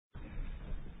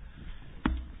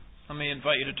Let me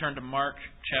invite you to turn to Mark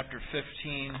chapter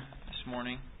 15 this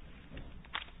morning.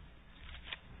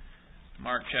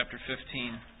 Mark chapter 15.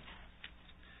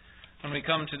 When we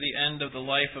come to the end of the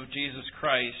life of Jesus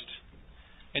Christ,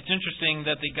 it's interesting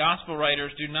that the gospel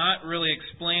writers do not really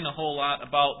explain a whole lot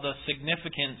about the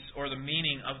significance or the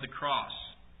meaning of the cross.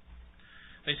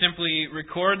 They simply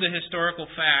record the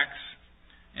historical facts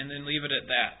and then leave it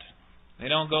at that. They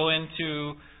don't go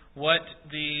into what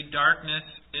the darkness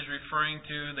is referring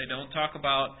to. They don't talk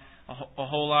about a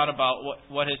whole lot about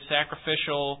what His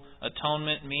sacrificial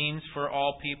atonement means for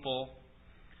all people.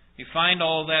 You find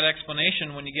all of that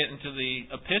explanation when you get into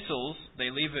the epistles.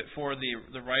 They leave it for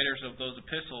the writers of those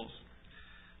epistles.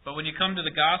 But when you come to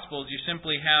the Gospels, you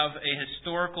simply have a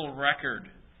historical record.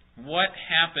 What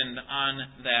happened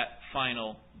on that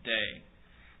final day?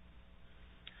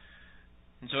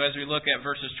 And so as we look at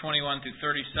verses 21 through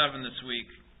 37 this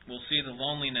week, we'll see the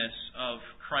loneliness of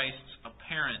Christ's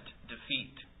apparent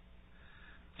defeat.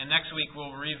 And next week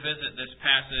we'll revisit this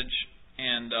passage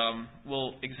and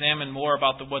we'll examine more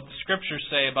about what the Scriptures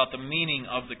say about the meaning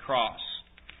of the cross.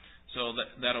 So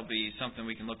that'll be something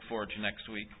we can look forward to next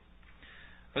week.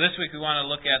 But this week we want to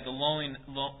look at the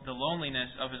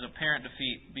loneliness of His apparent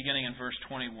defeat, beginning in verse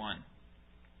 21.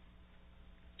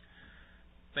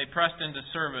 They pressed into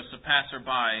service a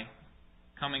passerby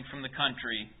coming from the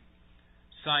country,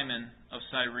 Simon of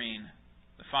Cyrene,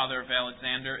 the father of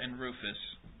Alexander and Rufus,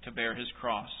 to bear his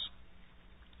cross.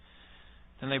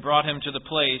 Then they brought him to the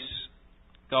place,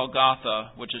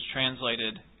 Golgotha, which is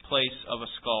translated, place of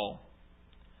a skull.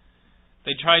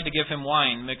 They tried to give him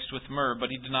wine mixed with myrrh,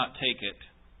 but he did not take it.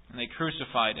 And they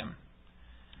crucified him,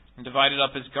 and divided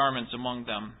up his garments among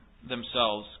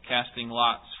themselves, casting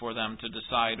lots for them to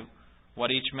decide what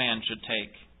each man should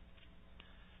take.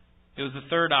 It was the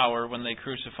third hour when they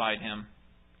crucified him.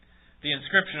 The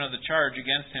inscription of the charge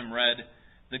against him read,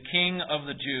 "The King of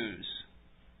the Jews."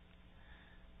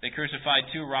 They crucified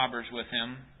two robbers with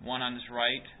him, one on his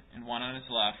right and one on his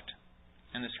left.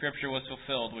 And the scripture was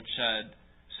fulfilled, which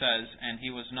says, "And he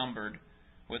was numbered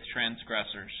with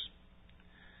transgressors."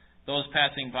 Those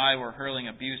passing by were hurling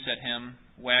abuse at him,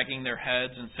 wagging their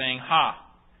heads and saying, "Ha!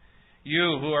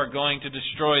 You who are going to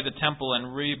destroy the temple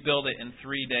and rebuild it in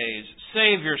 3 days,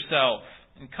 save yourself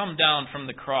and come down from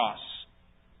the cross."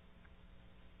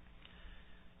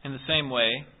 In the same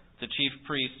way, the chief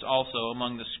priests also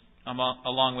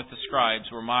along with the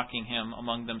scribes were mocking him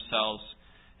among themselves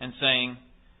and saying,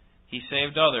 "He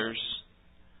saved others,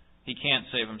 he can't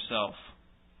save himself.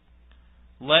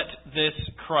 Let this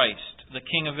Christ, the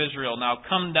King of Israel, now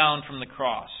come down from the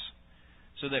cross,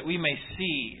 so that we may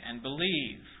see and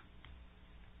believe."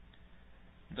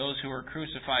 Those who were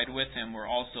crucified with him were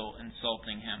also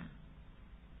insulting him.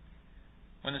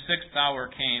 When the 6th hour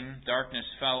came, darkness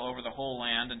fell over the whole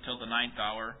land until the 9th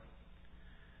hour.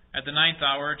 At the 9th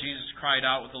hour, Jesus cried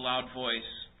out with a loud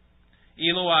voice,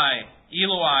 "Eloi,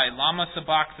 Eloi, lama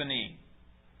sabachthani,"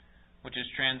 which is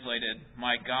translated,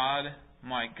 my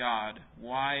God,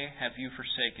 why have you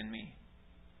forsaken me?"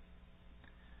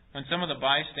 When some of the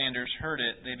bystanders heard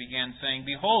it, they began saying,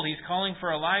 "Behold, he's calling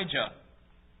for Elijah."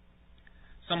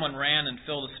 Someone ran and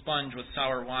filled a sponge with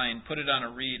sour wine, put it on a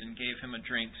reed, and gave him a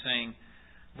drink, saying,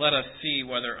 "Let us see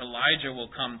whether Elijah will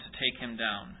come to take him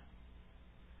down."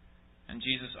 And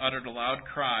Jesus uttered a loud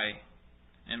cry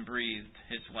and breathed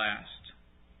his last.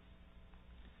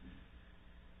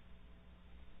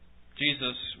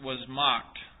 Jesus was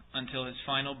mocked until his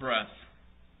final breath,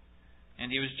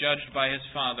 and he was judged by his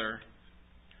Father.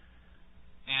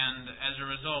 And as a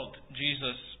result,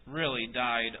 Jesus really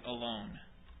died alone.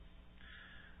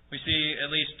 We see at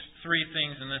least 3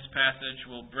 things in this passage.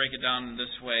 We'll break it down in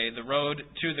this way. The road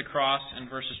to the cross in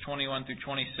verses 21 through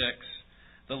 26.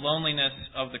 The loneliness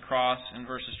of the cross in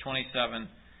verses 27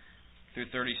 through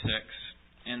 36.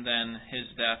 And then His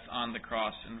death on the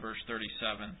cross in verse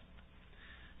 37.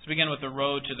 Let's begin with the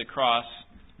road to the cross,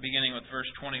 beginning with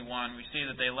verse 21. We see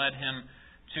that they led him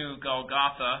to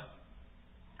Golgotha,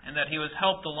 and that he was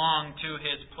helped along to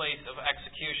his place of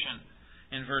execution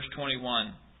in verse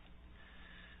 21.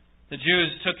 The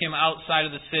Jews took him outside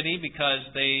of the city because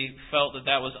they felt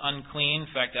that was unclean. In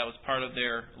fact, that was part of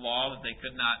their law, that they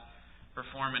could not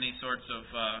perform any sorts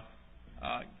of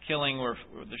killing, or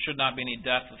there should not be any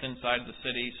death within inside of the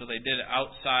city. So they did it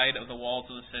outside of the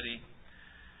walls of the city.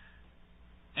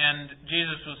 And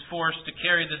Jesus was forced to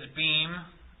carry this beam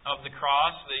of the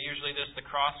cross. Usually just the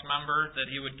cross member that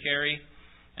he would carry,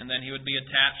 and then he would be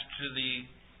attached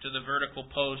to the vertical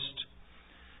post.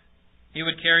 He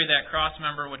would carry that cross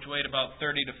member, which weighed about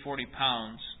 30 to 40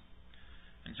 pounds.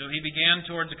 And so he began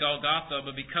towards Golgotha,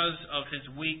 but because of his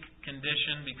weak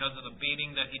condition, because of the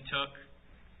beating that he took,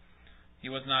 he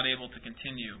was not able to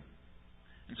continue.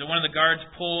 And so one of the guards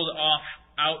pulled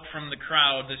out from the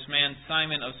crowd this man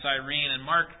Simon of Cyrene, and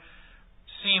Mark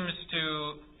seems to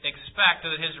expect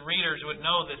that his readers would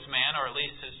know this man, or at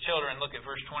least his children. Look at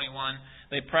verse 21.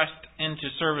 They pressed into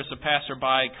service a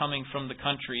passerby coming from the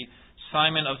country,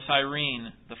 Simon of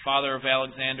Cyrene, the father of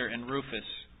Alexander and Rufus,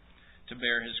 to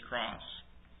bear his cross.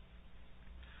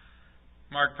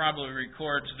 Mark probably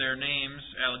records their names,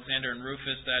 Alexander and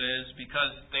Rufus, that is,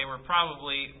 because they were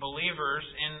probably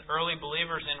early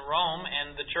believers in Rome,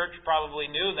 and the church probably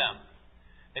knew them.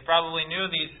 They probably knew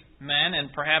these men,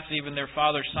 and perhaps even their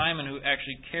father Simon, who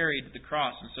actually carried the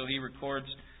cross, and so he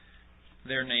records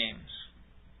their names.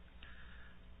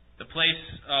 The place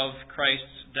of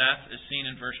Christ's death is seen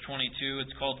in verse 22.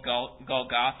 It's called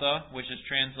Golgotha, which is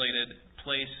translated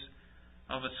place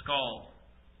of a skull.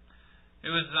 It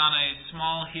was on a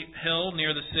small hill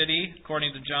near the city,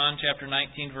 according to John chapter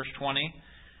 19, verse 20.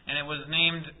 And it was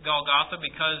named Golgotha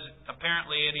because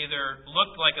apparently it either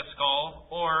looked like a skull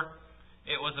or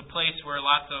it was a place where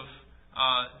lots of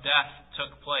death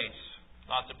took place.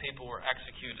 Lots of people were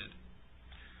executed.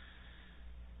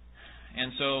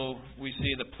 And so we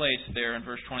see the place there in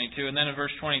verse 22. And then in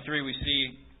verse 23 we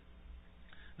see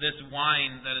this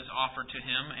wine that is offered to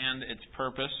him and its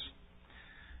purpose.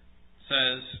 It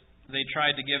says, they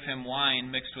tried to give him wine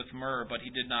mixed with myrrh, but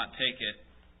he did not take it.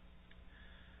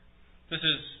 This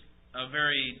is a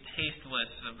very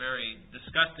tasteless, a very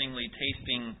disgustingly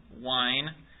tasting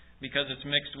wine because it's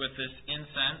mixed with this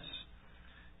incense.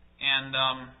 And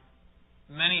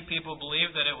many people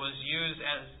believe that it was used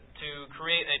to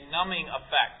create a numbing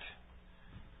effect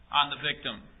on the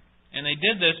victim. And they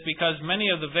did this because many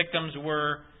of the victims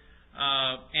were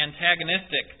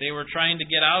antagonistic. They were trying to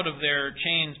get out of their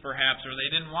chains, perhaps, or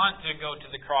they didn't want to go to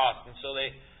the cross, and so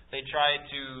they tried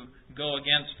to go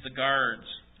against the guards.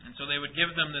 And so they would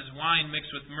give them this wine mixed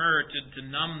with myrrh to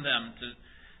numb them,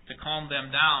 to calm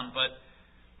them down. But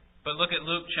look at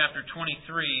Luke chapter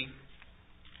 23,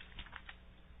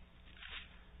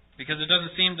 because it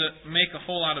doesn't seem to make a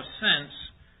whole lot of sense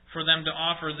for them to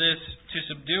offer this to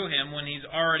subdue him when he's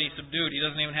already subdued. He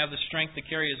doesn't even have the strength to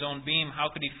carry his own beam. How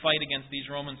could he fight against these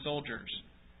Roman soldiers?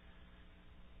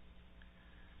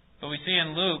 But we see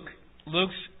in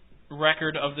Luke's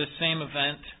record of this same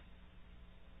event,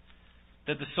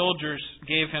 that the soldiers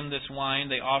gave him this wine,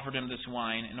 they offered him this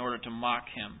wine in order to mock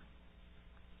him.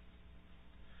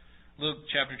 Luke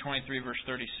chapter 23, verse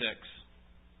 36.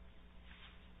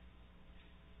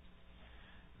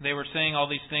 They were saying all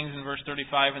these things in verse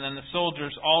 35, and then the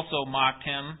soldiers also mocked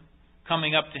him,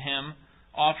 coming up to him,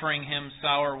 offering him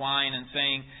sour wine, and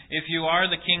saying, "If you are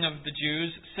the king of the Jews,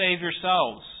 save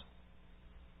yourselves."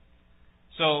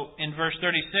 So in verse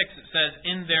 36 it says,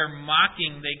 in their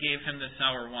mocking they gave him the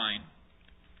sour wine.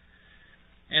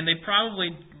 And they probably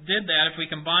did that. If we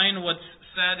combine what's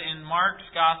said in Mark's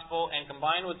Gospel and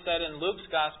combine what's said in Luke's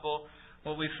Gospel,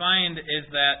 what we find is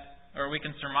that, or we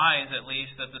can surmise at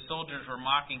least, that the soldiers were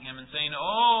mocking him and saying,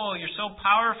 "Oh, you're so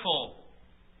powerful.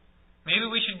 Maybe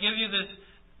we should give you this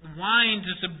wine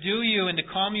to subdue you and to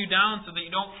calm you down so that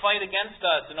you don't fight against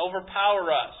us and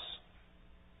overpower us."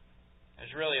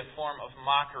 It's really a form of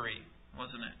mockery,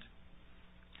 wasn't it?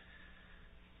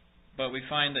 But we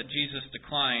find that Jesus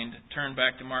declined. Turn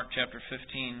back to Mark chapter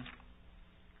 15.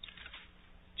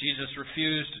 Jesus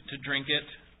refused to drink it.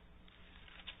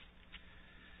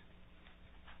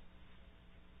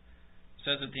 It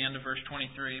says at the end of verse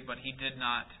 23, but he did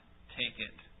not take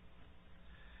it.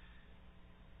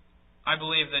 I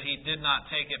believe that he did not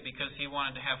take it because he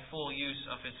wanted to have full use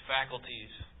of his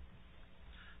faculties,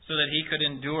 so that he could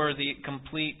endure the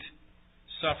complete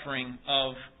suffering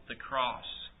of the cross.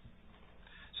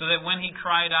 So that when he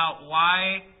cried out,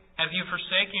 "Why have you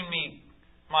forsaken me,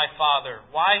 my Father?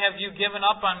 Why have you given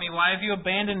up on me? Why have you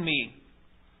abandoned me?"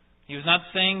 He was not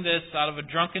saying this out of a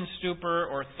drunken stupor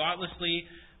or thoughtlessly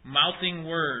mouthing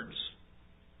words,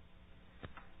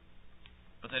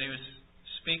 but that he was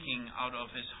speaking out of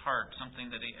his heart,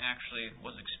 something that he actually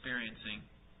was experiencing.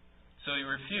 So he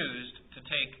refused to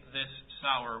take this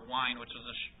sour wine, which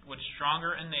was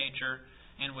stronger in nature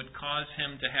and would cause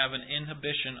him to have an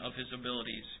inhibition of his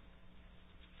abilities.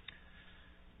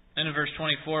 Then in verse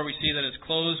 24 we see that his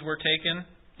clothes were taken,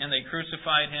 and they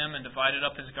crucified him and divided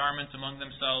up his garments among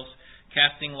themselves,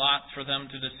 casting lots for them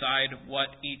to decide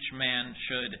what each man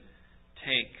should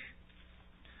take.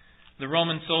 The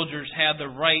Roman soldiers had the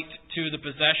right to the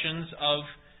possessions of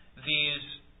these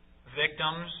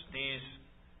victims, these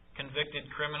convicted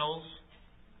criminals.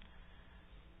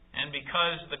 And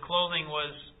because the clothing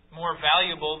was more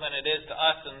valuable than it is to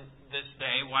us this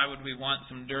day. Why would we want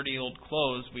some dirty old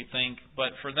clothes, we think.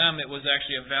 But for them, it was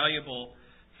actually a valuable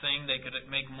thing. They could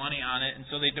make money on it. And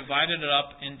so they divided it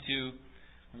up into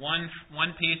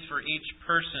one piece for each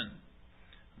person,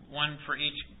 one for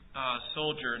each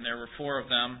soldier, and there were 4 of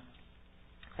them,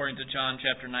 according to John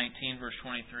chapter 19, verse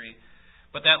 23.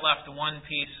 But that left one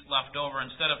piece left over.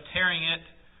 Instead of tearing it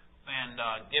and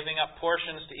giving up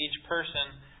portions to each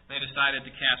person, they decided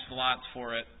to cast lots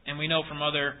for it. And we know from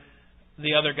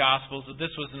the other Gospels that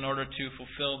this was in order to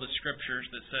fulfill the Scriptures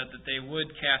that said that they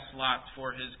would cast lots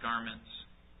for His garments.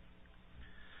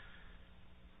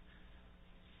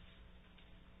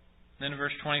 Then in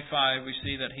verse 25 we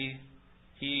see that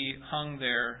He hung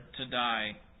there to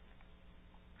die.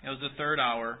 It was the 3rd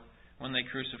hour when they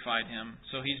crucified Him.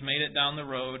 So He's made it down the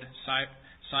road.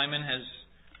 Simon has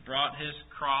brought his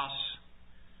cross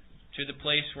to the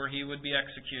place where He would be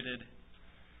executed.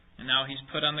 And now He's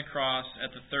put on the cross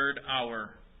at the 3rd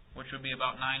hour, which would be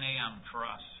about 9 a.m. for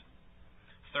us.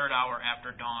 3rd hour after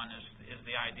dawn is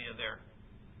the idea there.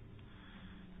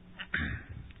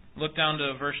 Look down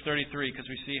to verse 33 because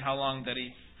we see how long that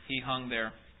he hung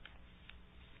there.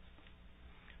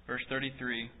 Verse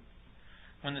 33.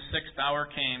 When the 6th hour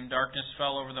came, darkness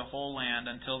fell over the whole land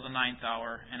until the 9th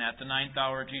hour. And at the 9th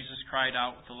hour Jesus cried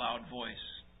out with a loud voice.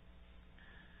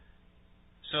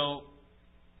 So,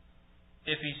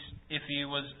 if he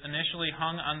was initially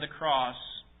hung on the cross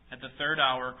at the 3rd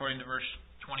hour, according to verse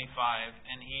 25,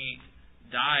 and He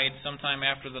died sometime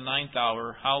after the 9th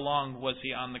hour, how long was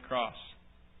He on the cross?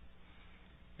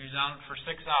 He was on for 6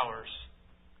 hours.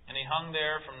 And He hung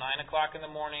there from 9 o'clock in the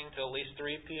morning till at least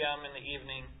 3 p.m. in the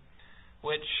evening,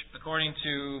 which, according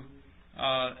to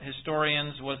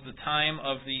historians, was the time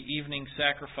of the evening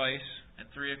sacrifice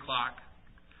at 3 o'clock.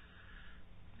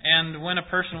 And when a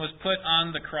person was put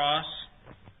on the cross,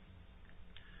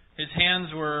 his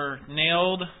hands were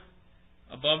nailed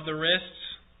above the wrists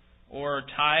or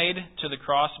tied to the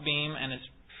cross beam, and his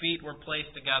feet were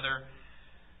placed together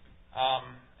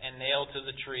and nailed to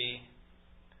the tree.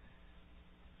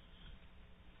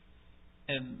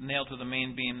 And nailed to the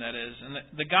main beam, that is. And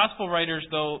the Gospel writers,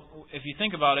 though, if you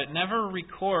think about it, never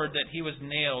record that He was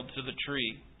nailed to the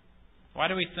tree. Why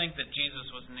do we think that Jesus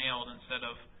was nailed instead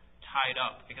of tied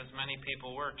up? Because many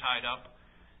people were tied up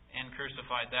and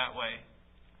crucified that way.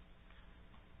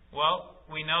 Well,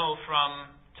 we know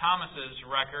from Thomas's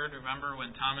record, remember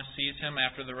when Thomas sees Him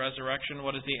after the resurrection,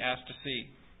 what does he ask to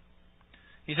see?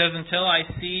 He says, "Until I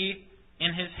see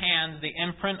in His hands the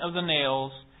imprint of the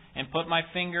nails, and put my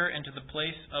finger into the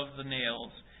place of the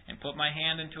nails, and put my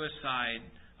hand into His side,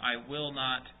 I will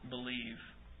not believe."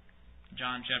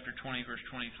 John chapter 20, verse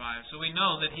 25. So we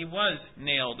know that He was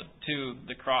nailed to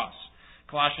the cross.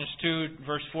 Colossians 2,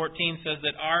 verse 14 says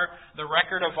that the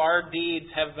record of our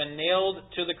deeds have been nailed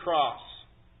to the cross.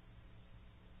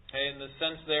 Okay, and the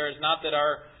sense there is not that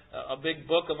a big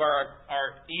book of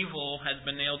our evil has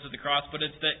been nailed to the cross, but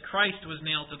it's that Christ was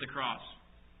nailed to the cross.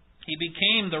 He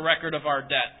became the record of our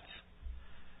debts.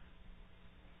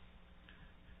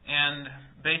 And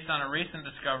based on a recent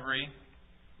discovery,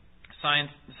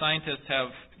 scientists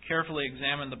have carefully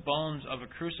examined the bones of a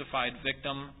crucified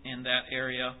victim in that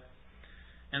area.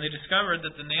 And they discovered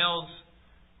that the nails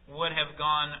would have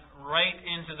gone right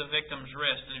into the victim's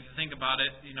wrist. And if you think about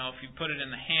it, if you put it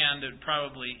in the hand, it would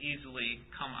probably easily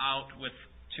come out with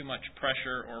too much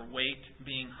pressure or weight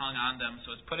being hung on them.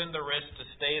 So it's put in the wrist to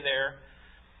stay there.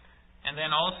 And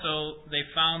then also they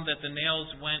found that the nails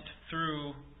went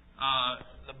through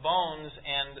the bones,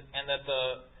 and that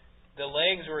the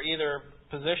legs were either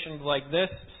positioned like this,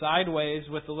 sideways,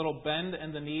 with a little bend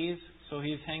in the knees, so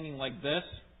he's hanging like this,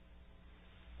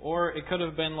 or it could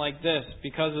have been like this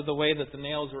because of the way that the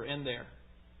nails were in there.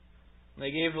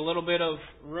 They gave a little bit of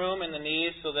room in the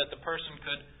knees so that the person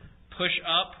could push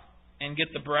up and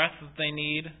get the breath that they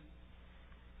need,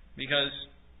 because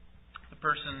the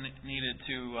person needed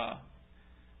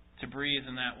to breathe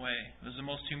in that way. It was the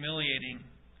most humiliating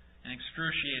and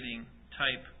excruciating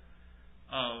type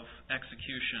of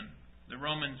execution. The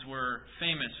Romans were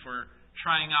famous for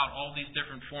trying out all these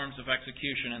different forms of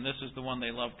execution, and this is the one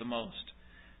they loved the most.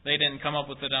 They didn't come up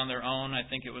with it on their own. I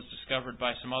think it was discovered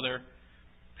by some other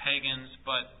pagans,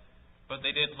 but they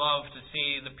did love to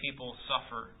see the people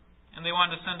suffer. And they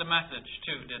wanted to send a message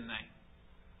too, didn't they?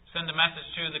 Send a message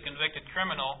to the convicted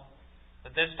criminal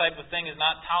that this type of thing is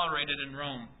not tolerated in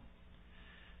Rome.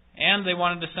 And they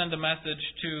wanted to send a message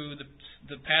to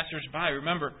the passers-by.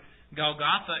 Remember,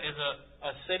 Golgotha is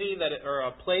a city or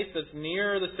a place that's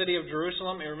near the city of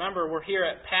Jerusalem. And remember, we're here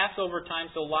at Passover time,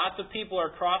 so lots of people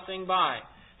are crossing by.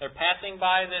 They're passing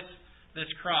by this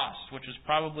cross, which is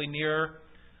probably near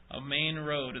a main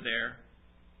road there.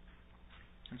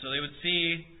 And so they would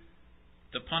see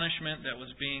the punishment that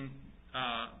was being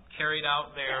carried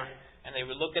out there, and they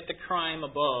would look at the crime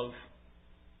above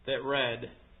that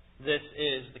read, "This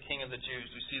is the King of the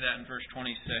Jews." We see that in verse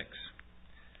 26.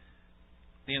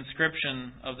 The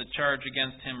inscription of the charge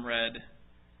against him read,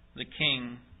 "The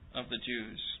King of the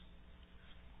Jews."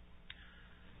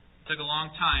 It took a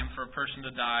long time for a person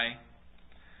to die,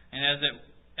 and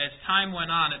as time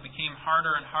went on, it became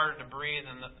harder and harder to breathe,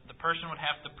 and the person would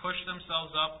have to push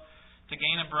themselves up to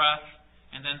gain a breath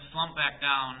and then slump back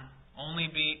down, only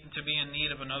to be in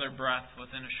need of another breath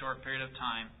within a short period of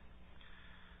time.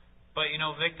 But,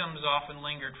 victims often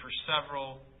lingered for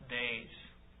several days.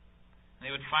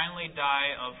 They would finally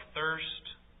die of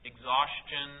thirst,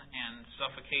 exhaustion, and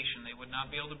suffocation. They would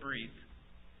not be able to breathe.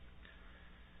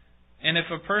 And if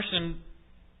a person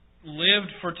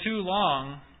lived for too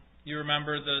long, you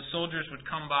remember the soldiers would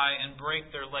come by and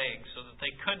break their legs so that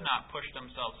they could not push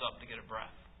themselves up to get a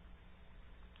breath.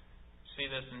 See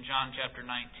this in John chapter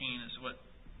 19 is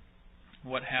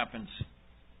what happens.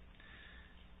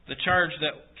 The charge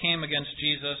that came against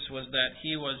Jesus was that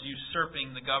he was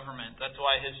usurping the government. That's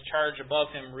why his charge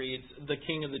above him reads, "The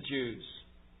King of the Jews."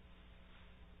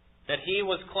 That he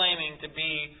was claiming to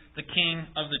be the King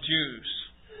of the Jews.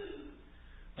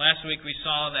 Last week we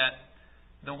saw that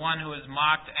the one who was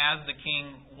mocked as the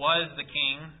king was the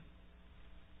king.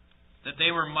 That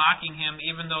they were mocking him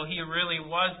even though he really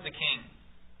was the king.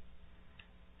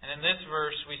 And in this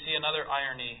verse we see another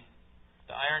irony.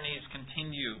 The ironies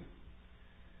continue.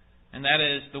 And that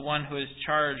is, the one who is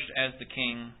charged as the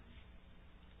king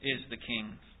is the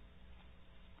king.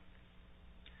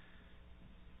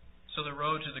 So the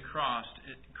road to the cross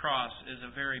is a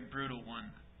very brutal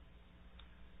one.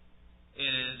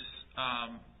 It is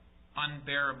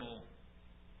unbearable.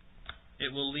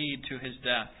 It will lead to his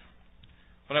death.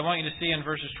 But I want you to see in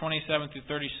verses 27 through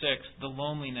 36 the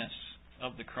loneliness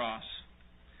of the cross.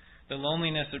 The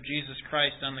loneliness of Jesus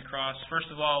Christ on the cross. First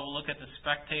of all, we'll look at the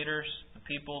spectators, the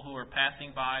people who are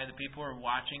passing by, the people who are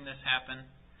watching this happen.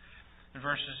 In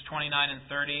verses 29 and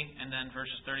 30, and then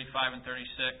verses 35 and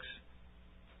 36.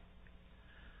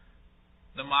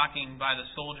 The mocking by the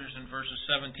soldiers in verses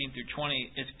 17 through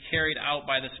 20 is carried out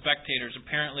by the spectators.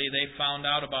 Apparently they found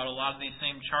out about a lot of these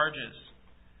same charges.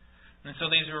 And so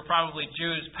these were probably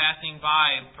Jews passing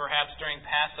by, perhaps during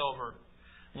Passover.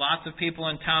 Lots of people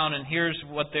in town, and here's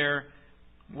what they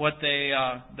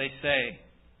say.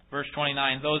 Verse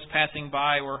 29, those passing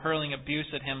by were hurling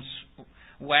abuse at him,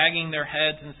 wagging their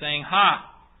heads and saying,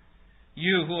 "Ha!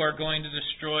 You who are going to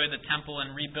destroy the temple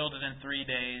and rebuild it in 3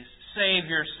 days, save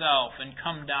yourself and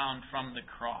come down from the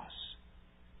cross."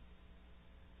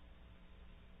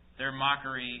 Their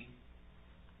mockery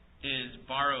is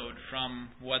borrowed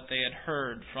from what they had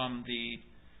heard from the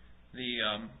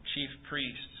chief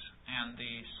priests and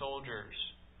the soldiers.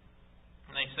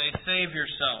 And they say, "Save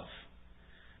yourself."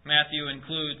 Matthew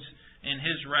includes in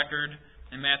his record,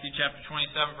 in Matthew chapter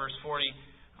 27, verse 40,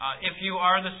 if you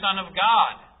are the Son of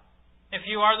God, if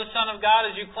you are the Son of God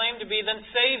as you claim to be, then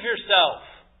save yourself.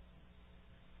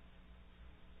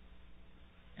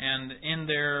 And in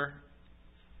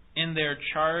their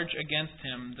charge against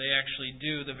him, they actually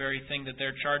do the very thing that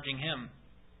they're charging him,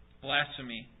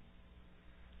 blasphemy.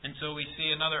 And so we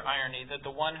see another irony, that the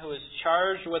one who is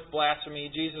charged with blasphemy,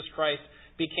 Jesus Christ,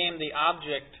 became the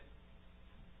object,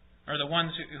 or the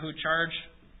ones who charged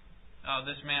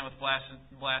this man with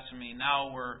blasphemy now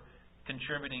were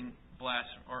contributing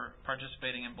or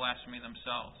participating in blasphemy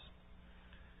themselves.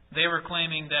 They were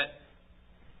claiming that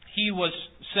he was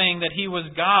saying that he was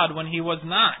God when he was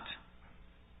not.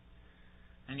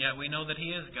 And yet we know that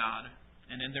he is God.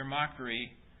 And in their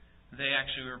mockery, they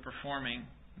actually were performing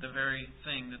the very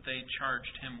thing that they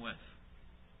charged him with.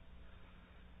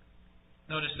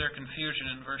 Notice their confusion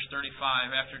in verse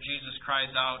 35. After Jesus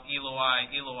cries out, "Eloi,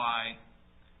 Eloi,"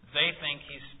 they think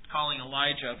he's calling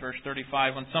Elijah. Verse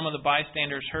 35. When some of the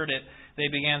bystanders heard it, they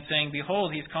began saying,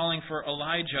 "Behold, he's calling for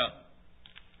Elijah."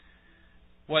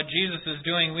 What Jesus is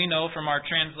doing, we know from our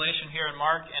translation here in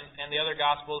Mark and the other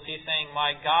Gospels, he's saying,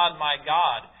 my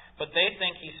God." But they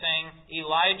think he's saying,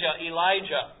 "Elijah,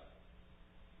 Elijah."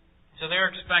 So they're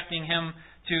expecting him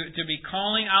to be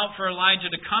calling out for Elijah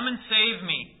to come and save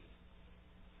me.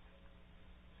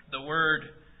 The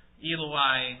word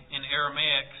Eloi in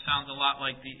Aramaic sounds a lot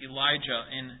like the Elijah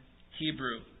in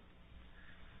Hebrew.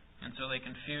 And so they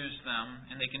confused them.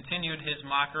 And they continued his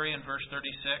mockery in verse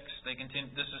 36.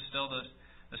 This is still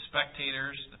the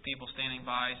spectators, the people standing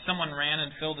by. Someone ran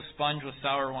and filled a sponge with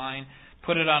sour wine,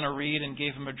 put it on a reed, and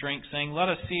gave him a drink, saying, "Let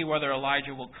us see whether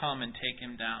Elijah will come and take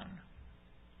him down."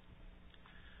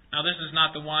 Now this is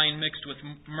not the wine mixed with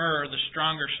myrrh, the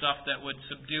stronger stuff that would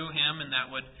subdue him and that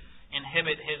would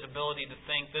inhibit his ability to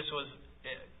think. This was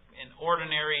an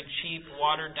ordinary, cheap,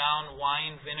 watered-down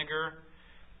wine vinegar,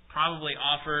 probably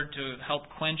offered to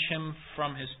help quench him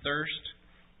from his thirst.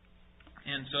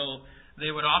 And so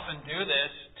they would often do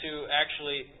this to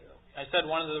actually, I said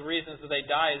one of the reasons that they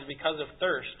die is because of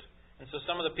thirst. And so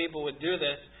some of the people would do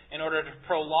this in order to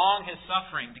prolong his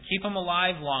suffering, to keep him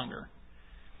alive longer.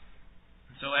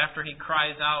 So after he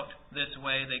cries out this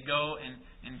way, they go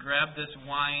and grab this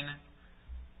wine,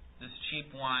 this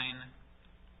cheap wine,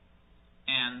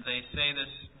 and they say this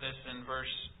in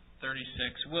verse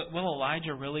 36. Will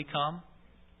Elijah really come?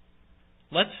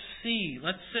 Let's see.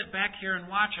 Let's sit back here and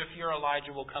watch if your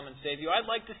Elijah will come and save you. I'd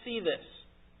like to see this.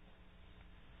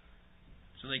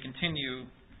 So they continue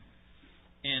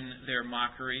in their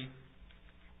mockery.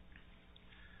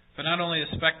 But not only were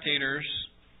the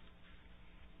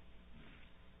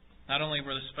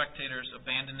spectators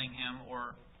abandoning him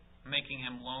or making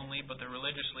him lonely, but the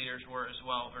religious leaders were as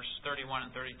well. Verses 31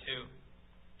 and 32.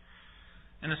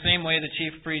 In the same way, the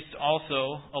chief priests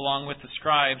also, along with the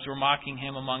scribes, were mocking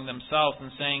him among themselves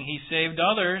and saying, "He saved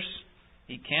others,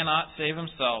 he cannot save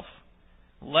himself.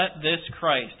 Let this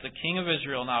Christ, the King of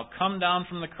Israel, now come down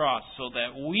from the cross so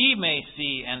that we may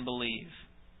see and believe."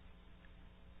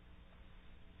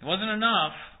 It wasn't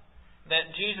enough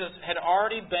that Jesus had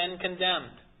already been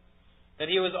condemned, that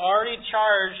he was already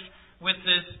charged with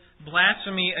this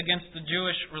blasphemy against the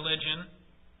Jewish religion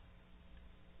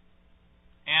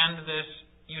and this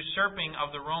usurping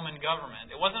of the Roman government.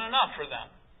 It wasn't enough for them.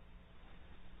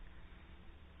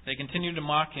 They continued to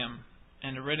mock him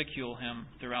and to ridicule him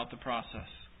throughout the process.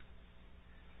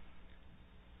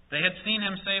 They had seen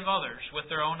him save others with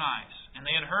their own eyes, and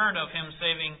they had heard of him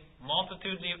saving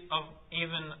multitudes of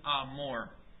even more.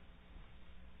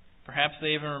 Perhaps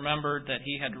they even remembered that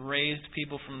he had raised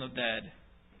people from the dead.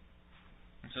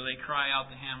 And so they cry out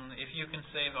to him, "If you can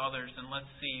save others, then let's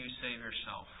see you save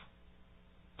yourself.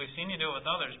 We've seen you do it with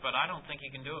others, but I don't think you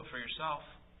can do it for yourself."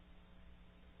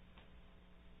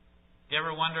 Do you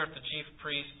ever wonder if the chief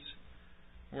priests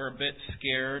were a bit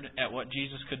scared at what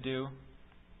Jesus could do?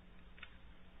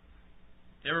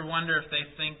 Do you ever wonder if they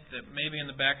think that maybe in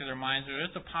the back of their minds there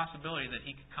is a possibility that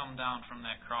he could come down from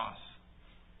that cross?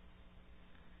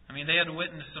 I mean, they had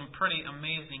witnessed some pretty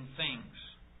amazing things.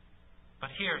 But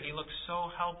here, he looks so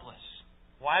helpless.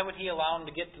 Why would he allow him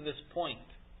to get to this point?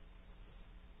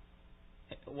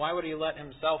 Why would he let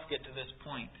himself get to this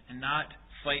point and not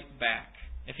fight back?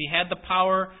 If he had the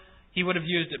power, he would have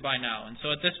used it by now. And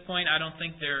so at this point, I don't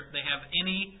think they have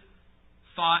any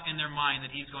thought in their mind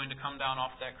that he's going to come down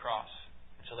off that cross.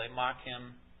 And so they mock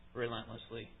him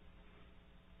relentlessly.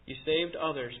 You saved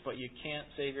others, but you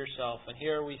can't save yourself. And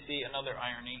here we see another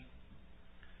irony.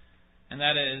 And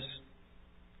that is,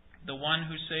 the one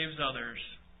who saves others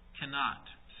cannot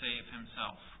save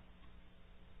himself.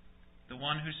 The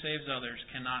one who saves others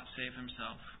cannot save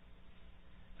himself.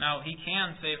 Now, he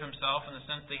can save himself in the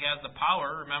sense that he has the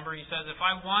power. Remember, he says, if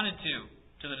I wanted to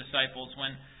the disciples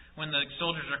when the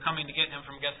soldiers are coming to get him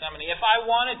from Gethsemane, if I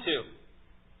wanted to,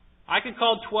 I could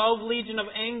call 12 legion of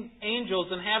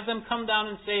angels and have them come down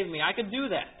and save me. I could do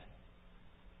that.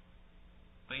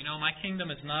 But my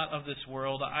kingdom is not of this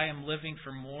world. I am living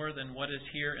for more than what is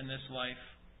here in this life.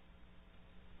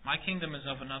 My kingdom is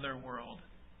of another world.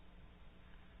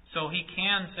 So he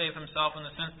can save himself in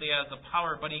the sense that he has the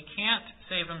power, but he can't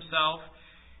save himself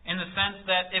in the sense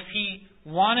that if he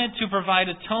wanted to provide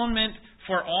atonement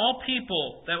for all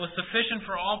people that was sufficient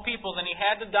for all people, then he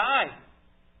had to die.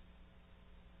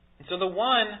 And so the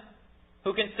one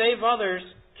who can save others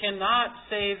cannot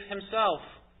save himself.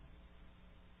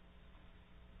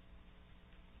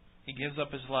 He gives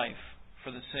up his life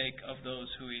for the sake of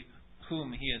those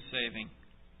whom he is saving.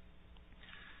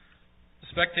 The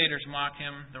spectators mock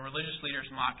him, the religious leaders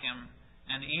mock him,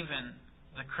 and even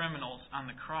the criminals on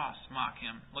the cross mock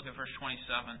him. Look at verse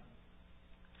 27.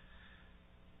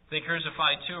 They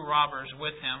crucified two robbers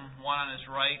with him, one on his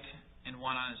right and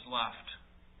one on his left.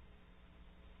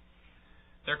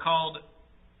 They're called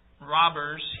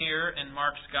robbers here in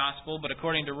Mark's Gospel, but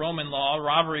according to Roman law,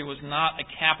 robbery was not a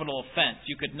capital offense.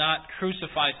 You could not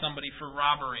crucify somebody for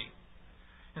robbery.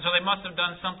 And so they must have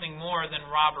done something more than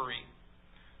robbery.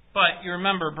 But you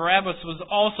remember, Barabbas was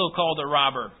also called a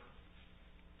robber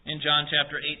in John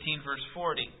chapter 18, verse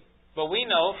 40. But we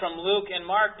know from Luke and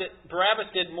Mark that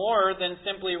Barabbas did more than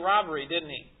simply robbery, didn't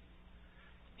he?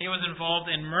 He was involved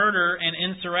in murder and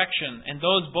insurrection, and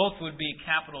those both would be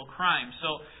capital crimes.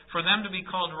 So for them to be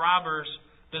called robbers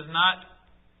does not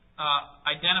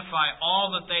identify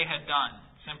all that they had done,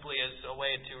 simply as a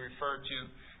way to refer to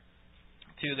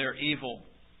to their evil.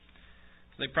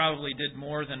 They probably did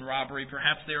more than robbery.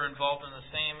 Perhaps they were involved in the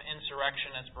same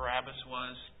insurrection as Barabbas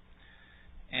was,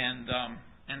 and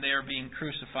they are being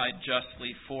crucified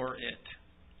justly for it.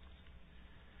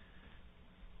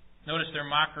 Notice their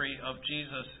mockery of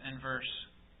Jesus in verse.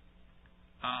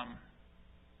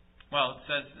 It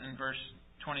says in verse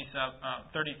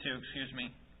 32.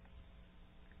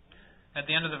 At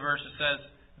the end of the verse, it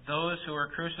says, "Those who were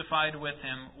crucified with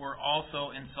him were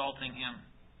also insulting him."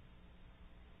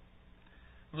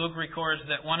 Luke records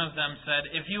that one of them said,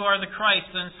 "If you are the Christ,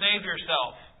 then save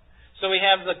yourself." So we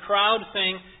have the crowd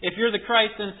saying, "If you're the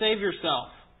Christ, then save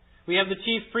yourself." We have the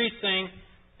chief priest saying,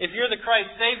 "If you're the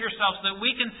Christ, save yourself so that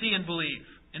we can see and believe."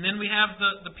 And then we have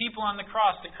the people on the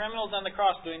cross, the criminals on the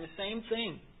cross, doing the same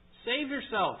thing. Save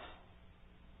yourself.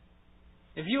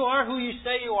 If you are who you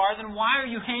say you are, then why are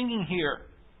you hanging here?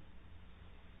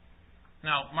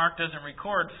 Now, Mark doesn't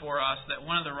record for us that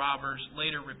one of the robbers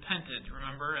later repented,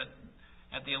 remember,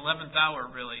 at the 11th hour,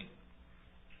 really,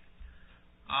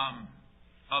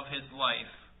 of his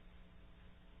life.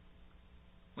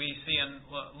 We see in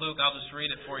Luke, I'll just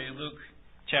read it for you, Luke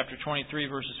chapter 23,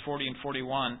 verses 40 and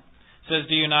 41. It says,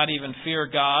 "Do you not even fear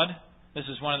God?" This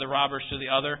is one of the robbers to the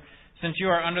other. "Since you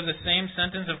are under the same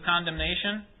sentence of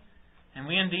condemnation, and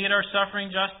we indeed are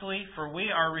suffering justly, for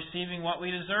we are receiving what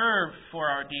we deserve for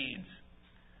our deeds.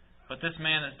 But this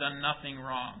man has done nothing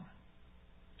wrong."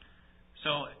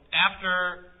 So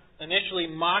after initially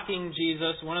mocking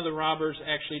Jesus, one of the robbers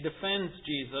actually defends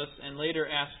Jesus and later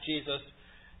asks Jesus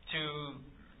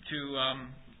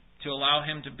to allow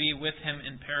him to be with him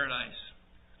in paradise.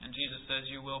 And Jesus says,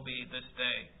 "You will be this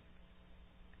day."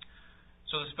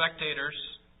 So the spectators,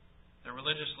 the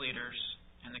religious leaders,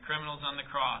 and the criminals on the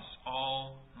cross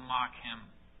all mock him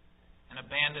and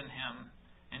abandon him,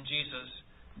 and Jesus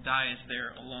dies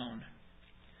there alone.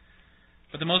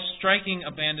 But the most striking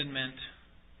abandonment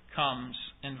comes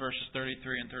in verses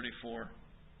 33 and 34.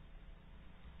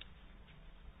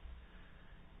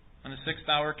 When the 6th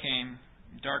hour came,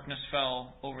 darkness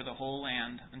fell over the whole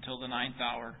land until the 9th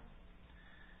hour.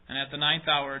 And at the 9th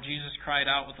hour, Jesus cried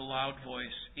out with a loud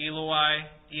voice, "Eloi,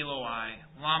 Eloi,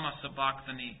 lama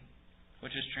sabachthani,"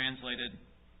 which is translated,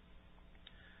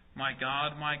 my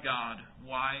God,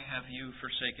 why have you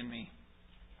forsaken me?"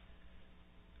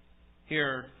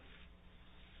 Here,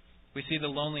 we see the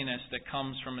loneliness that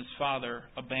comes from his Father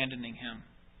abandoning him.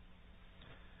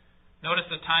 Notice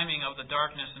the timing of the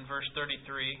darkness in verse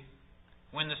 33.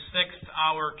 When the 6th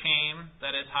hour came,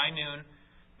 that is high noon,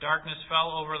 darkness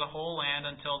fell over the whole land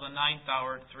until the 9th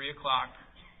hour at 3 o'clock.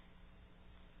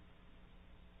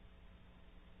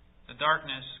 The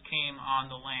darkness came on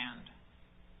the land.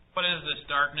 What is this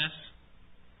darkness?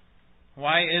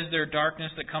 Why is there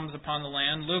darkness that comes upon the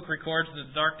land? Luke records that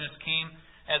the darkness came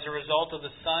as a result of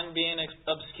the sun being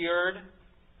obscured.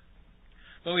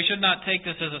 But we should not take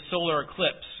this as a solar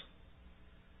eclipse,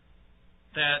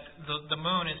 that the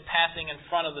moon is passing in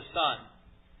front of the sun.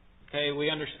 Okay, we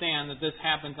understand that this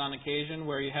happens on occasion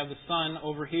where you have the sun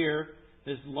over here,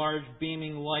 this large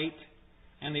beaming light,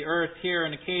 and the earth here,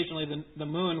 and occasionally the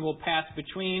moon will pass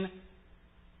between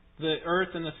the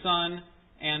earth and the sun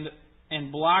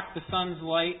and block the sun's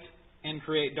light and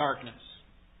create darkness.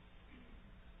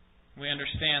 We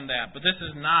understand that. But this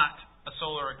is not a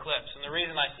solar eclipse. And the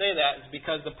reason I say that is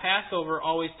because the Passover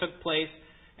always took place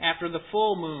after the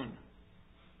full moon.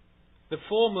 The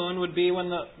full moon would be when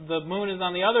the moon is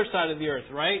on the other side of the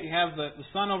earth, right? You have the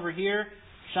sun over here,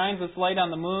 shines its light on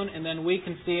the moon, and then we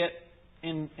can see it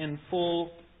in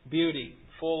full beauty,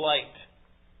 full light.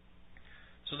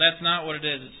 So that's not what it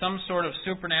is. It's some sort of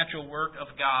supernatural work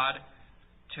of God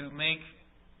to make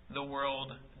the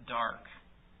world dark.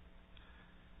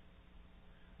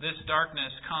 This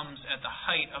darkness comes at the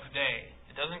height of day.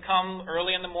 It doesn't come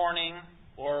early in the morning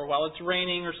or while it's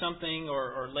raining or something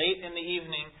or late in the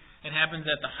evening. It happens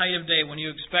at the height of day when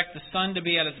you expect the sun to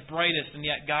be at its brightest, and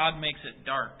yet God makes it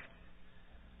dark.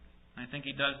 And I think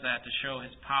He does that to show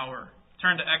His power.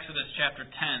 Turn to Exodus chapter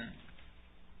 10.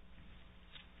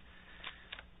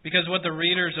 Because what the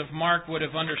readers of Mark would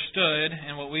have understood,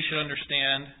 and what we should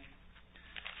understand,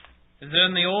 is that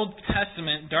in the Old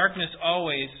Testament, darkness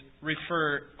always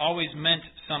meant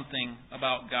something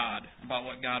about God, about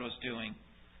what God was doing.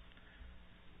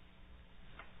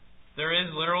 There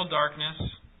is literal darkness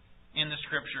in the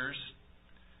Scriptures,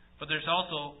 but there's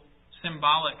also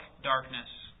symbolic darkness.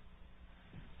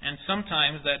 And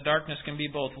sometimes that darkness can be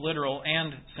both literal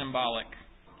and symbolic,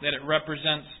 that it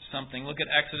represents something. Look at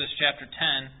Exodus chapter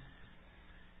 10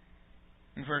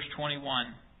 and verse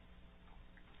 21.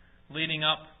 Leading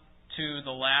up to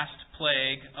the last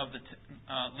plague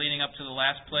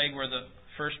where the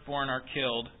firstborn are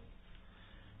killed,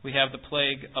 we have the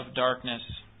plague of darkness.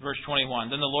 Verse 21,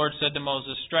 Then the Lord said to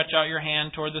Moses, Stretch out your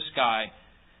hand toward the sky,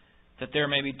 that there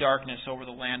may be darkness over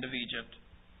the land of Egypt,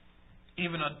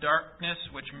 even a darkness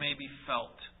which may be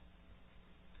felt.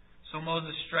 So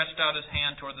Moses stretched out his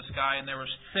hand toward the sky, and there was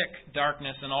thick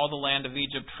darkness in all the land of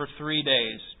Egypt for 3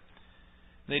 days.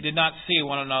 They did not see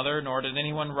one another, nor did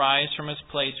anyone rise from his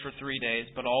place for 3 days,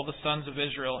 but all the sons of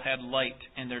Israel had light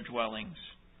in their dwellings.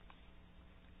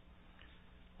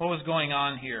 What was going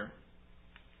on here?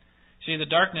 See, the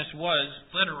darkness was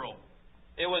literal.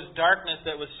 It was darkness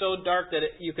that was so dark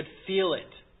that you could feel it.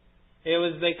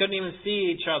 They couldn't even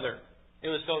see each other.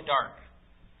 It was so dark.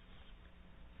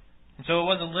 And so it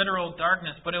was a literal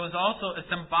darkness, but it was also a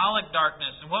symbolic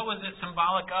darkness. And what was it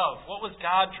symbolic of? What was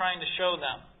God trying to show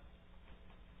them?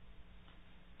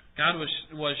 God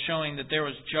was showing that there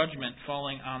was judgment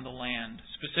falling on the land,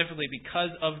 specifically because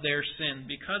of their sin,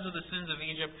 because of the sins of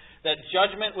Egypt, that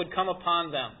judgment would come upon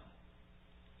them.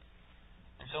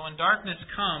 And so when darkness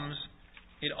comes,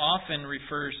 it often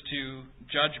refers to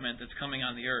judgment that's coming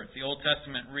on the earth. The Old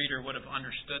Testament reader would have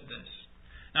understood this.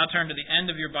 Now turn to the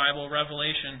end of your Bible,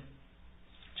 Revelation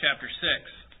chapter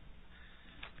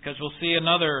 6, because we'll see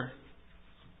another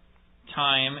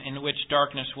time in which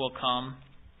darkness will come.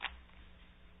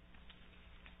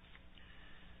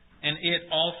 And it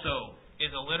also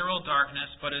is a literal darkness,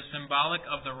 but is symbolic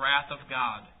of the wrath of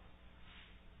God.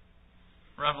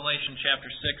 Revelation chapter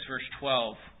 6, verse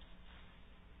 12.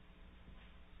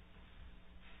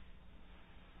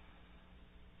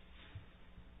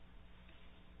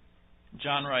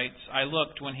 John writes, I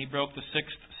looked when he broke the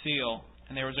sixth seal,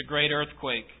 and there was a great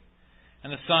earthquake.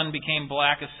 And the sun became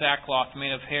black as sackcloth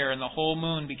made of hair, and the whole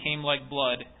moon became like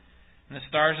blood. And the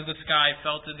stars of the sky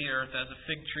fell to the earth as a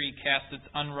fig tree casts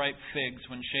its unripe figs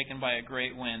when shaken by a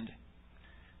great wind.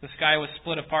 The sky was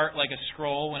split apart like a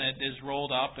scroll when it is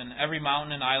rolled up, and every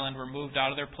mountain and island were moved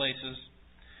out of their places.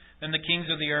 Then the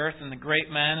kings of the earth, and the great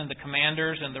men, and the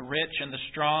commanders, and the rich, and the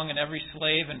strong, and every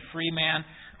slave and free man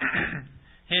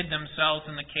hid themselves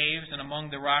in the caves and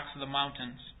among the rocks of the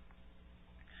mountains.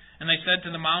 And they said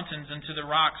to the mountains and to the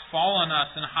rocks, Fall on us,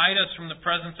 and hide us from the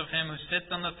presence of him who sits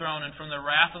on the throne, and from the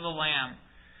wrath of the Lamb.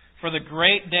 For the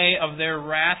great day of their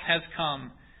wrath has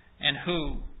come, and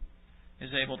who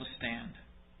is able to stand?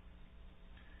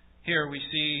 Here we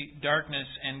see darkness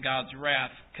and God's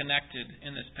wrath connected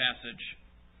in this passage.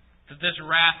 That this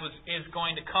wrath is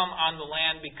going to come on the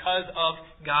land because of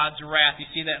God's wrath. You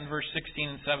see that in verse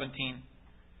 16 and 17.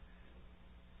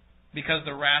 Because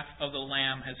the wrath of the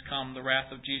Lamb has come, the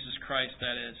wrath of Jesus Christ,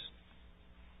 that is.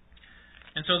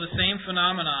 And so the same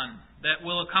phenomenon that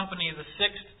will accompany the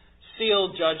sixth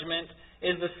seal judgment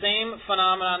is the same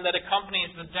phenomenon that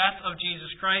accompanies the death of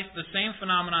Jesus Christ, the same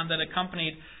phenomenon that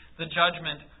accompanied the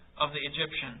judgment of the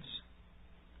Egyptians.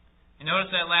 You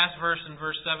notice that last verse in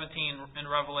verse 17 in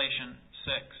Revelation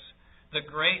 6. The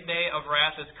great day of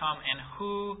wrath has come, and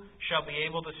who shall be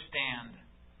able to stand?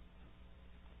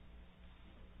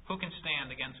 Who can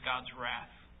stand against God's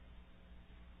wrath?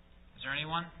 Is there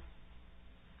anyone?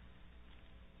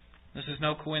 This is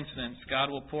no coincidence.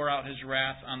 God will pour out His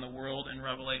wrath on the world in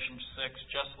Revelation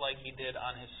 6, just like He did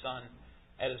on His Son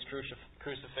at His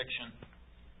crucifixion.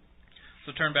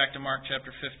 So turn back to Mark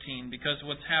chapter 15, because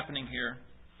what's happening here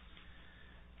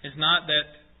is not that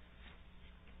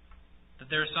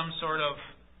there's some sort of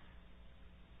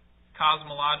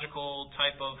cosmological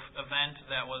type of event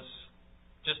that was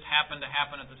just happened to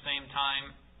happen at the same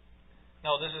time.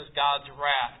 No, this is God's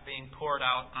wrath being poured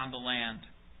out on the land.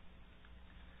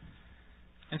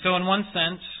 And so in one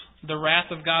sense, the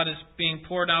wrath of God is being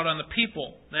poured out on the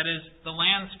people. That is, the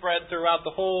land spread throughout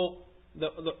the whole, the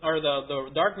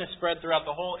darkness spread throughout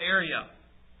the whole area.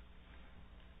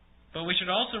 But we should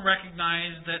also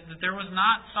recognize that there was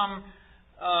not some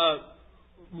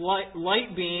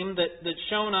light beam that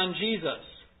shone on Jesus.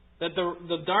 That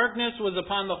the darkness was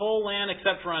upon the whole land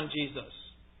except for on Jesus.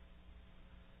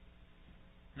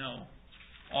 No.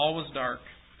 All was dark.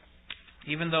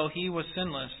 Even though He was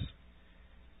sinless,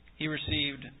 He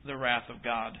received the wrath of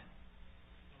God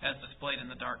as displayed in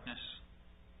the darkness.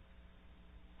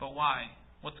 But why?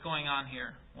 What's going on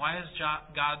here? Why is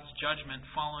God's judgment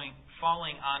falling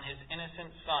on His innocent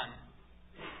Son?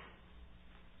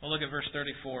 Well, look at verse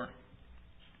 34.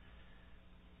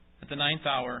 At the 9th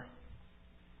hour,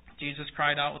 Jesus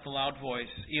cried out with a loud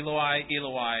voice, Eloi,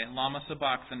 Eloi, lama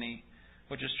sabachthani,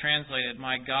 which is translated,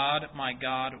 my God,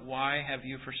 why have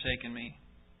you forsaken me?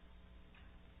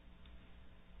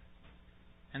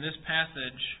 In this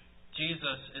passage,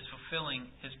 Jesus is fulfilling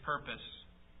His purpose.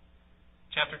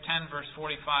 Chapter 10, verse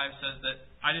 45 says that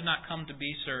I did not come to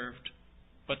be served,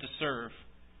 but to serve,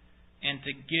 and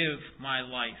to give my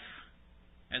life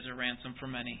as a ransom for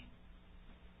many.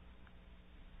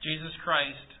 Jesus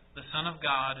Christ, the Son of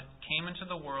God, came into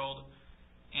the world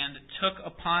and took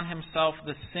upon Himself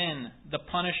the sin, the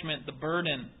punishment, the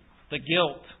burden, the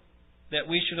guilt that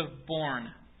we should have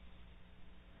borne.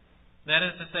 That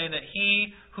is to say that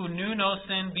He who knew no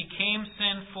sin became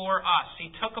sin for us.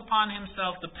 He took upon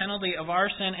Himself the penalty of our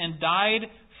sin and died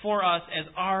for us as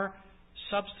our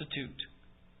substitute.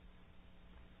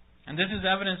 And this is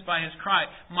evidenced by His cry,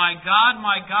 my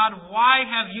God, why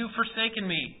have you forsaken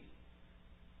me?"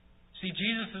 See,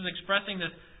 Jesus is expressing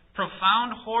this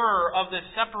profound horror of this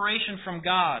separation from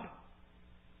God.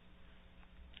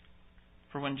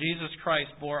 For when Jesus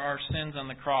Christ bore our sins on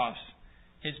the cross,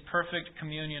 His perfect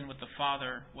communion with the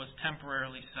Father was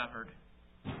temporarily severed.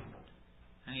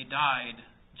 And He died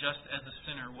just as a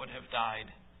sinner would have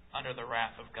died under the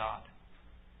wrath of God.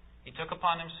 He took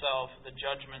upon Himself the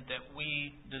judgment that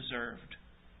we deserved.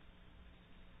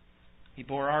 He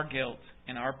bore our guilt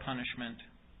and our punishment.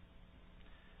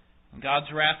 And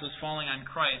God's wrath was falling on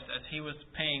Christ as He was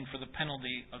paying for the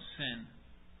penalty of sin,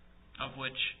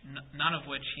 none of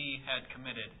which He had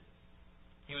committed.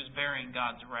 He was bearing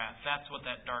God's wrath. That's what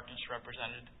that darkness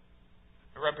represented.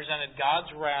 It represented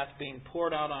God's wrath being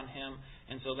poured out on Him,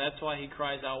 and so that's why He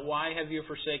cries out, "Why have you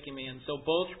forsaken me?" And so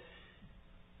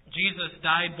Jesus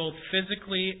died both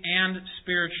physically and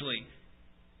spiritually.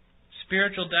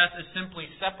 Spiritual death is simply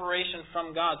separation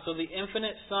from God. So the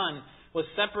infinite Son was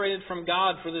separated from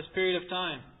God for this period of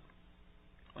time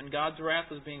when God's wrath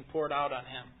was being poured out on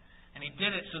Him. And He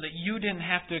did it so that you didn't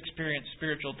have to experience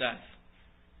spiritual death.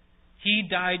 He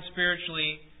died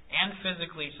spiritually and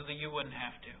physically so that you wouldn't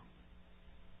have to.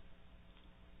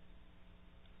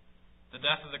 The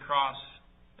death of the cross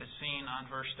is seen on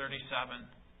verse 37.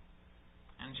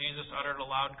 And Jesus uttered a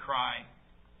loud cry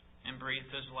and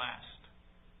breathed His last.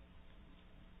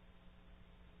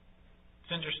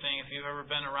 It's interesting, if you've ever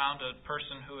been around a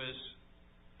person who is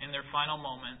in their final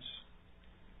moments,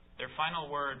 their final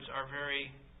words are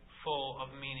very full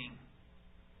of meaning.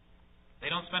 They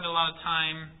don't spend a lot of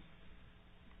time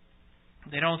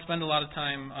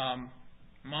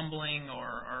mumbling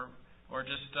or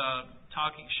just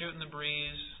talking, shooting the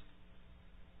breeze.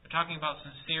 They're talking about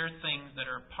sincere things that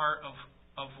are part of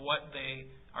what they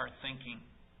are thinking.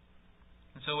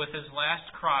 And so with His last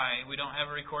cry, we don't have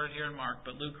it recorded here in Mark,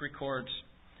 but Luke records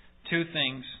two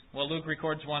things. Well, Luke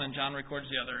records one and John records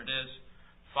the other. It is,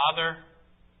 "Father,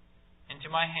 into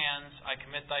my hands I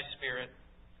commit thy spirit."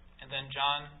 And then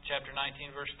John chapter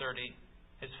 19, verse 30,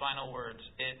 His final words,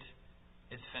 "It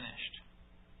is finished."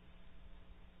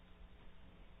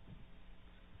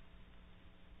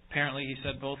 Apparently He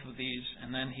said both of these,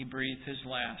 and then He breathed His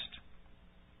last.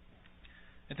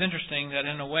 It's interesting that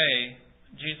in a way,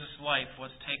 Jesus' life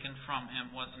was taken from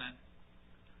Him, wasn't it?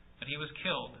 That He was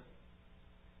killed.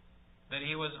 That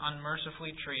He was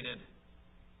unmercifully treated.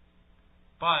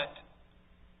 But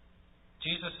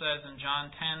Jesus says in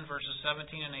John 10, verses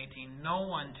 17 and 18, "No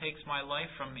one takes my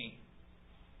life from me,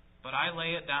 but I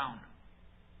lay it down."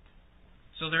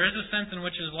 So there is a sense in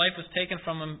which His life was taken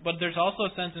from Him, but there's also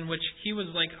a sense in which He was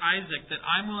like Isaac, that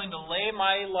I'm willing to lay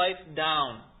my life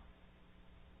down,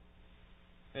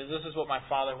 because this is what my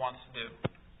Father wants to do.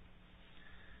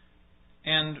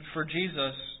 And for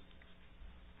Jesus,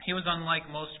 He was unlike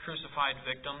most crucified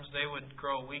victims. They would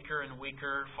grow weaker and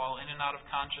weaker, fall in and out of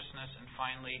consciousness, and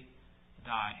finally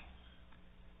die.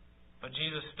 But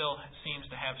Jesus still seems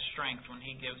to have strength when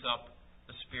He gives up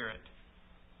the Spirit.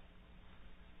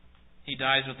 He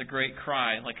dies with a great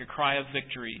cry, like a cry of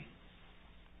victory,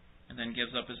 and then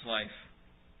gives up His life.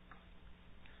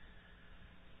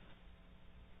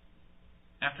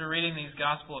 After reading these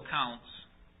gospel accounts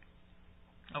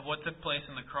of what took place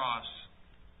on the cross,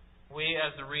 we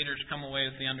as the readers come away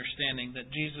with the understanding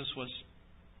that Jesus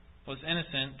was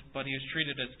innocent, but He was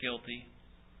treated as guilty.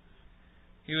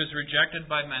 He was rejected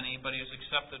by many, but He was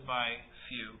accepted by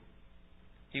few.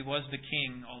 He was the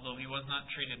King, although He was not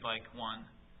treated like one.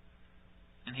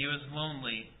 And He was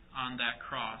lonely on that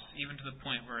cross, even to the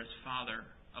point where His Father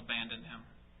abandoned Him.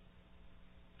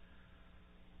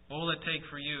 What will it take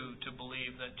for you to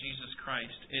believe that Jesus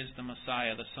Christ is the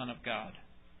Messiah, the Son of God?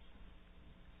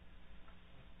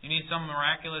 You need some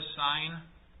miraculous sign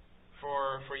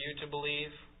for you to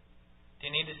believe? Do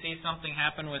you need to see something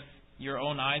happen with your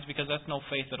own eyes? Because that's no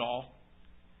faith at all.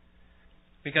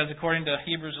 Because according to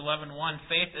Hebrews 11:1,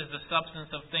 faith is the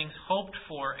substance of things hoped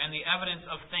for and the evidence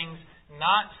of things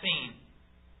not seen.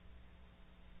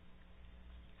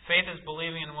 Faith is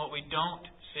believing in what we don't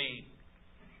see.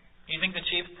 Do you think the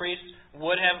chief priests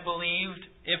would have believed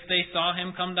if they saw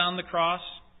Him come down the cross?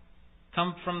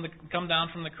 come down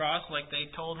from the cross like they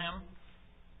told him?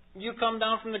 You come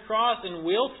down from the cross and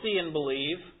we'll see and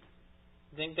believe.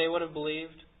 You think they would have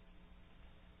believed?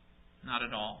 Not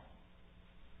at all.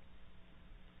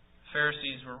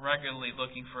 Pharisees were regularly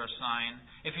looking for a sign.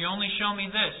 If you only show me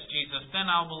this, Jesus,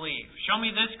 then I'll believe. Show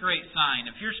me this great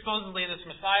sign. If you're supposedly this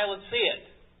Messiah, let's see it.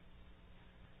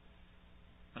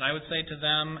 But I would say to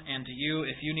them and to you,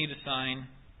 if you need a sign,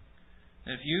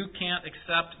 that if you can't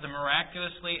accept the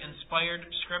miraculously inspired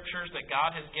Scriptures that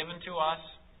God has given to us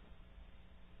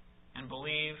and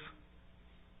believe,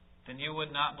 then you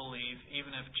would not believe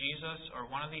even if Jesus or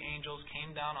one of the angels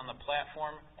came down on the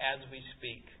platform as we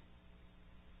speak.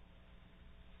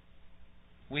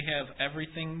 We have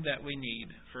everything that we need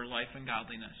for life and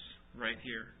godliness right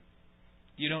here.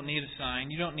 You don't need a sign.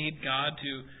 You don't need God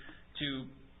to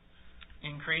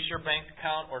increase your bank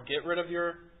account or get rid of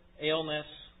your illness.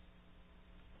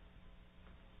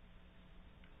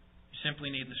 You simply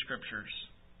need the Scriptures.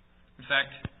 In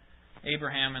fact,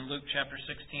 Abraham in Luke chapter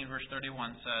 16 verse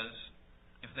 31 says,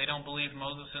 if they don't believe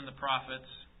Moses and the prophets,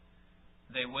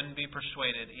 they wouldn't be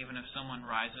persuaded even if someone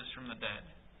rises from the dead.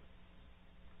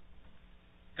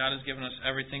 God has given us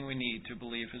everything we need to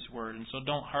believe His Word. And so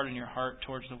don't harden your heart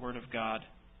towards the Word of God.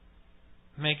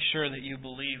 Make sure that you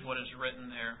believe what is written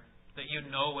there, that you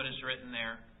know what is written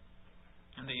there,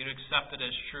 and that you accept it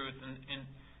as truth.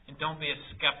 And don't be a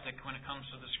skeptic when it comes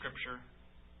to the Scripture.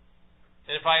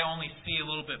 That if I only see a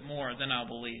little bit more, then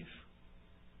I'll believe.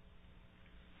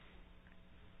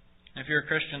 If you're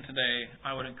a Christian today,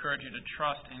 I would encourage you to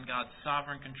trust in God's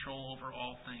sovereign control over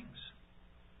all things.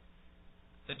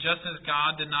 That just as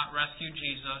God did not rescue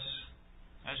Jesus,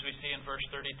 as we see in verse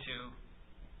 32,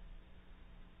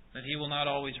 that He will not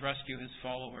always rescue His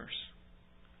followers.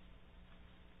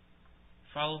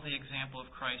 Follow the example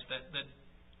of Christ, that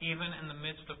even in the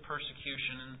midst of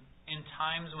persecution, in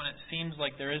times when it seems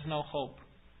like there is no hope,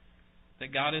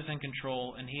 that God is in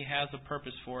control and He has a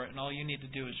purpose for it, and all you need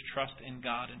to do is trust in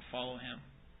God and follow Him.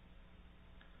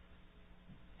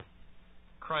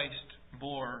 Christ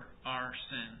bore our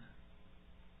sin.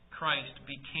 Christ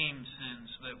became sin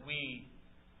so that we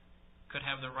could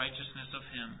have the righteousness of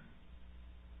Him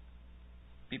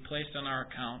be placed on our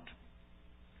account,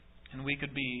 and we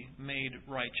could be made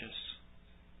righteous.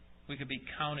 We could be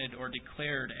counted or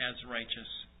declared as righteous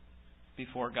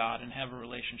before God and have a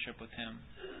relationship with Him.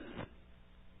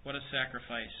 What a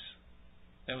sacrifice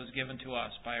that was given to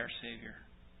us by our Savior.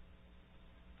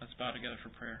 Let's bow together for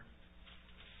prayer.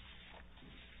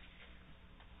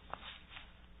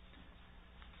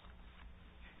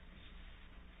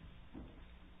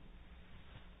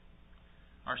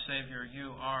 Our Savior,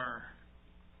 You are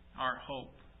our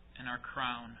hope and our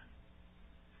crown.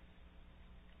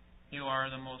 You are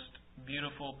the most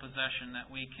beautiful possession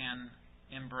that we can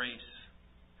embrace,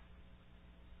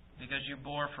 because You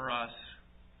bore for us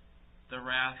the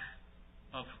wrath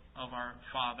of our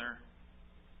Father,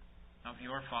 of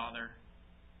Your Father,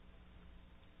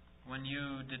 when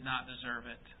You did not deserve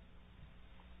it.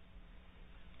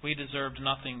 We deserved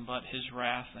nothing but His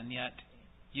wrath, and yet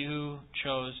You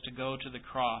chose to go to the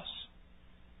cross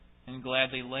and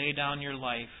gladly lay down Your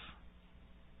life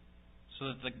so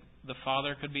that the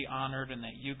Father could be honored and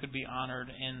that You could be honored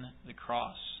in the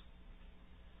cross.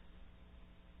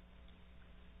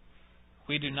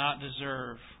 We do not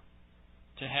deserve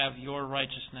to have Your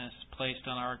righteousness placed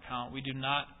on our account. We do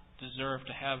not deserve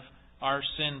to have our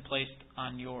sin placed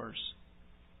on Yours.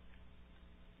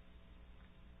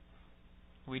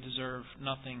 We deserve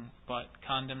nothing but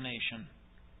condemnation.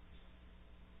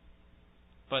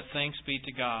 But thanks be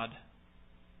to God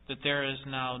that there is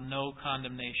now no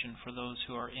condemnation for those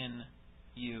who are in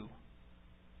You,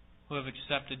 who have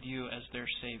accepted You as their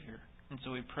Savior. And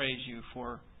so we praise You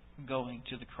for going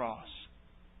to the cross,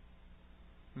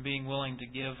 being willing to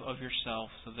give of Yourself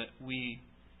so that we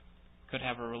could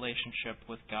have a relationship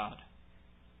with God.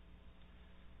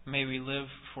 May we live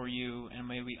for You, and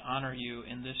may we honor You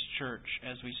in this church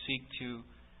as we seek to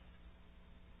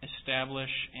establish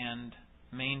and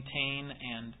maintain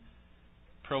and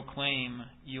proclaim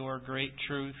Your great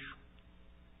truth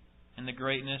and the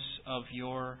greatness of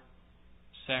Your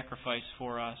sacrifice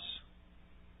for us.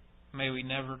 May we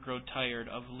never grow tired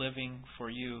of living for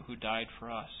You who died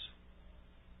for us.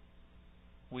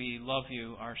 We love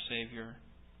You, our Savior,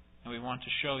 and we want to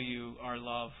show You our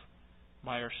love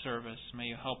by our service. May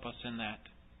You help us in that.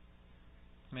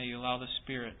 May You allow the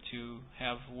Spirit to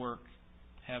have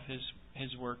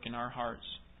His work in our hearts,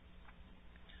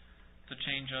 to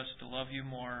change us to love You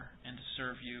more and to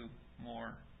serve You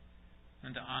more,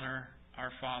 and to honor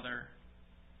our Father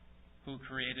who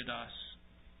created us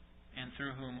and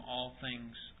through whom all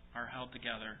things are held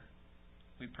together.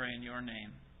 We pray in your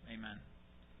name. Amen.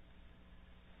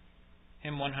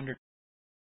 Hymn 100.